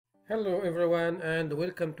Hello everyone and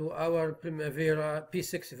welcome to our Primavera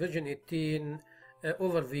P6 version 18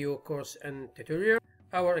 overview course and tutorial.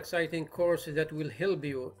 Our exciting course that will help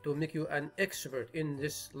you to make you an expert in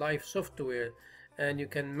this live software and you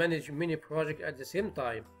can manage many projects at the same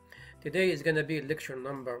time. Today is going to be lecture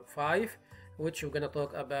number 5, which we're going to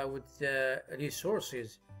talk about the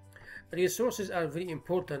resources. Resources are very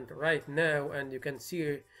important right now, and you can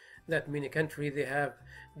see that many countries they have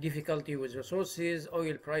difficulty with resources,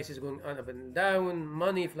 oil prices going up and down,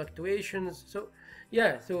 money fluctuations. So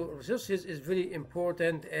resources is very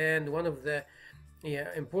important and one of the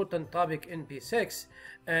important topic in P6,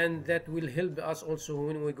 and that will help us also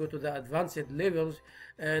when we go to the advanced levels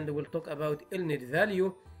and we'll talk about net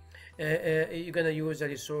value. You're gonna use the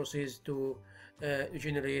resources to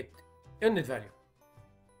generate net value.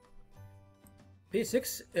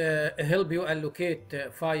 P6 help you allocate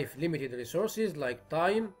 5 limited resources like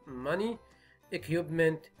time, money,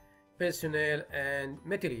 equipment, personnel, and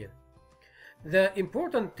material. The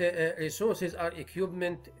important resources are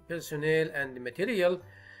equipment, personnel, and material.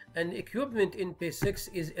 And equipment in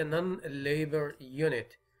P6 is a non-labor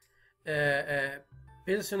unit.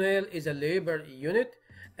 Personnel is a labor unit,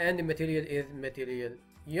 and material is material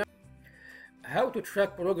unit. How to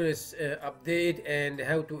track progress update and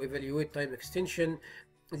how to evaluate time extension.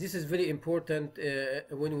 This is very important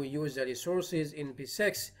when we use the resources in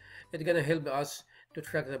P6. It's gonna help us to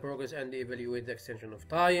track the progress and evaluate the extension of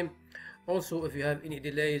time. Also, if you have any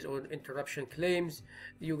delays or interruption claims,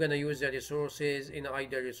 you're gonna use the resources in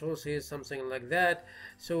either resources, something like that.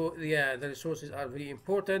 So yeah, the resources are very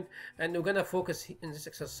important, and we're gonna focus in this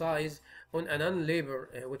exercise on a non-labor,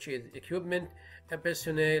 which is equipment,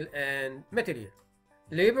 personnel, and material.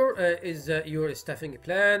 Labor is your staffing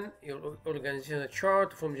plan, your organizational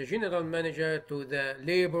chart from the general manager to the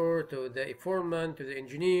labor, to the foreman, to the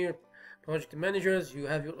engineer, project managers. You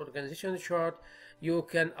have your organizational chart. You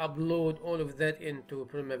can upload all of that into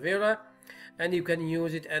Primavera and you can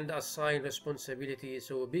use it and assign responsibility.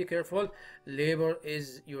 So be careful. Labor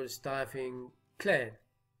is your staffing plan.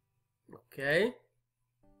 Okay.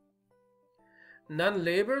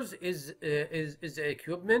 Non-labors is the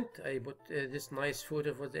equipment. I put this nice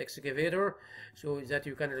photo for the excavator so that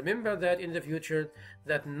you can remember that in the future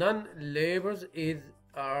that non-labors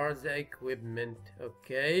are the equipment.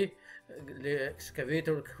 Okay, the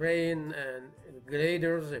excavator, crane, and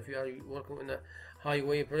graders if you are working on a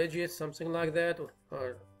highway bridges, something like that,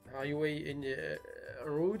 or highway in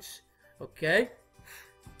routes. Okay.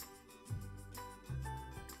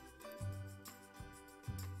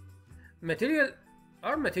 Material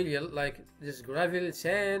are material like this gravel,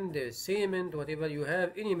 sand, cement, whatever you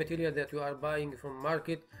have, any material that you are buying from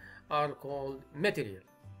market are called material.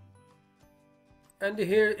 And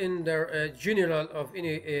here in the general of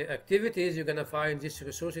any activities, you're gonna find this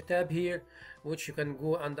resource tab here, which you can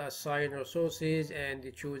go and assign resources and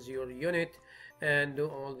choose your unit and do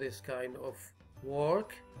all this kind of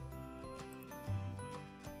work.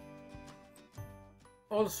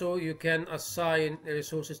 Also, you can assign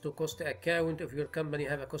resources to cost account. If your company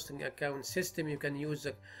have a costing account system, you can use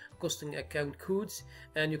the costing account codes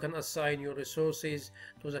and you can assign your resources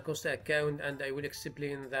to the cost account, and I will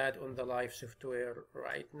explain that on the live software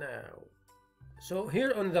right now. So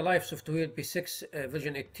here on the live software P6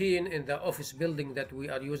 version 18 in the office building that we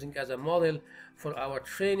are using as a model for our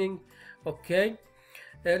training. Okay.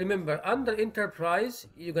 Remember, under enterprise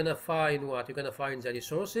you're gonna find what? You're gonna find the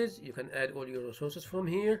resources. You can add all your resources from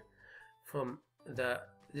here, from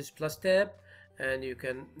this plus tab, and you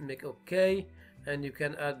can make okay, and you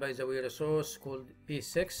can add, by the way, resource called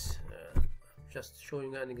P6. Just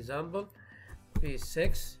showing an example,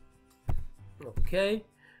 P6. Okay,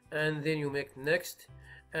 and then you make next,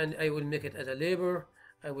 and I will make it as a labor.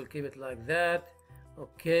 I will keep it like that.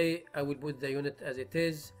 Okay, I will put the unit as it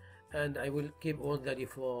is, and I will keep all the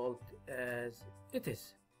default as it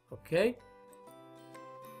is. Okay,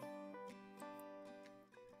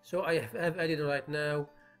 so I have added right now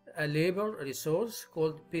a labor resource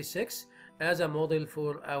called P6 as a model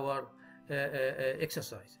for our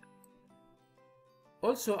exercise.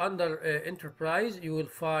 Also under enterprise you will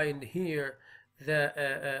find here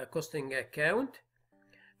the costing account,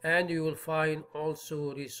 and you will find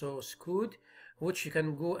also resource code, which you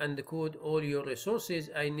can go and code all your resources.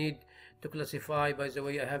 I need to classify, by the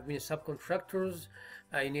way, I have many subcontractors.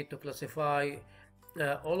 I need to classify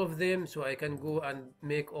all of them, so I can go and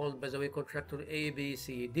make all, by the way, contractor A, B,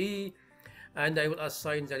 C, D, and I will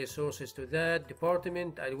assign the resources to that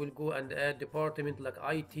department. I will go and add department like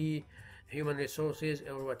IT, human resources,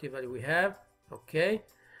 or whatever we have. Okay,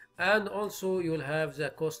 and also you will have the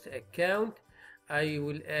cost account. I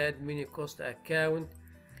will add mini cost account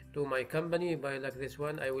to my company by like this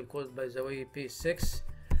one. I will call it, by the way, P6,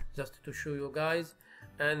 just to show you guys.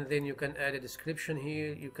 And then you can add a description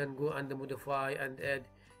here. You can go and modify and add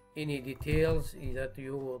any details that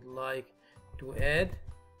you would like to add.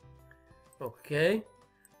 Okay,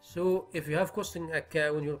 so if you have costing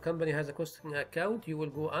account, your company has a costing account, you will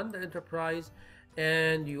go under enterprise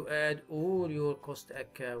and you add all your cost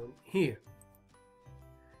account here.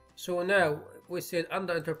 So now we said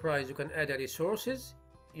under enterprise you can add a resources,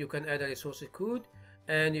 you can add a resource code,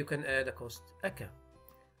 and you can add a cost account.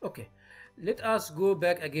 Okay, let us go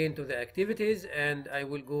back again to the activities, and I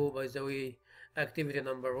will go, by the way, activity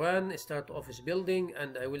number 1, start office building,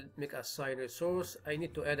 and I will make assign resource. I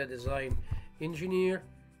need to add a design engineer.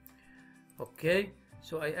 Okay,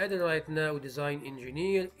 so I added right now design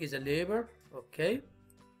engineer is a labor. Okay,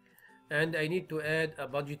 and I need to add a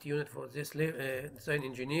budget unit for this design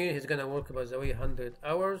engineer. He's gonna work, by the way, 100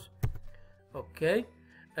 hours. Okay,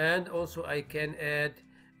 and also I can add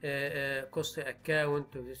a cost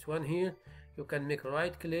account to this one here. You can make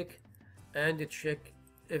right click and check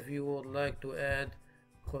if you would like to add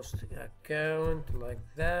cost account like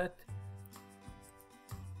that.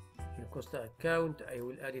 Your cost account, I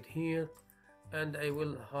will add it here, and I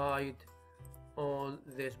will hide all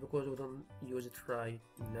this because we don't use it right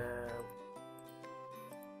now.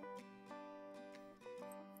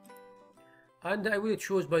 And I will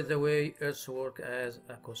choose, by the way, earthwork as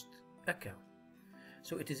a cost account.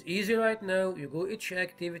 So it is easy right now. You go each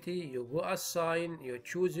activity, you go assign, you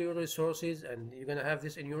choose your resources, and you're gonna have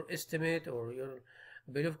this in your estimate or your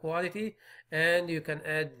bill of quality, and you can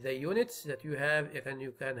add the units that you have.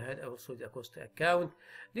 You can add also the cost account.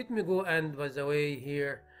 Let me go and, by the way,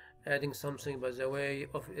 here adding something, by the way,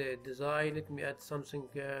 of design. Let me add something.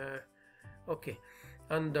 Okay,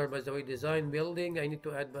 under, by the way, design building, I need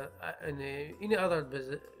to add any other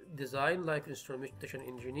design like instrumentation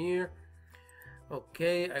engineer.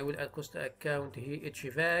 Okay, I will add cost account here,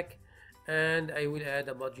 HVAC, and I will add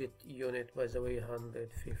a budget unit, by the way,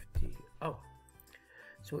 150 hours.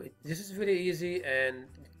 So this is very easy, and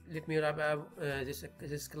let me wrap up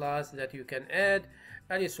this class that you can add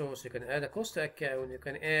a resource, you can add a cost account, you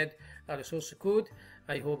can add a resource code.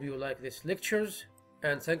 I hope you like these lectures,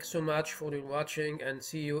 and thanks so much for watching, and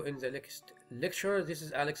see you in the next lecture. This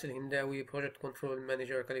is Alex El Hindawi, Project Control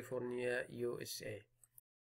Manager, California, USA.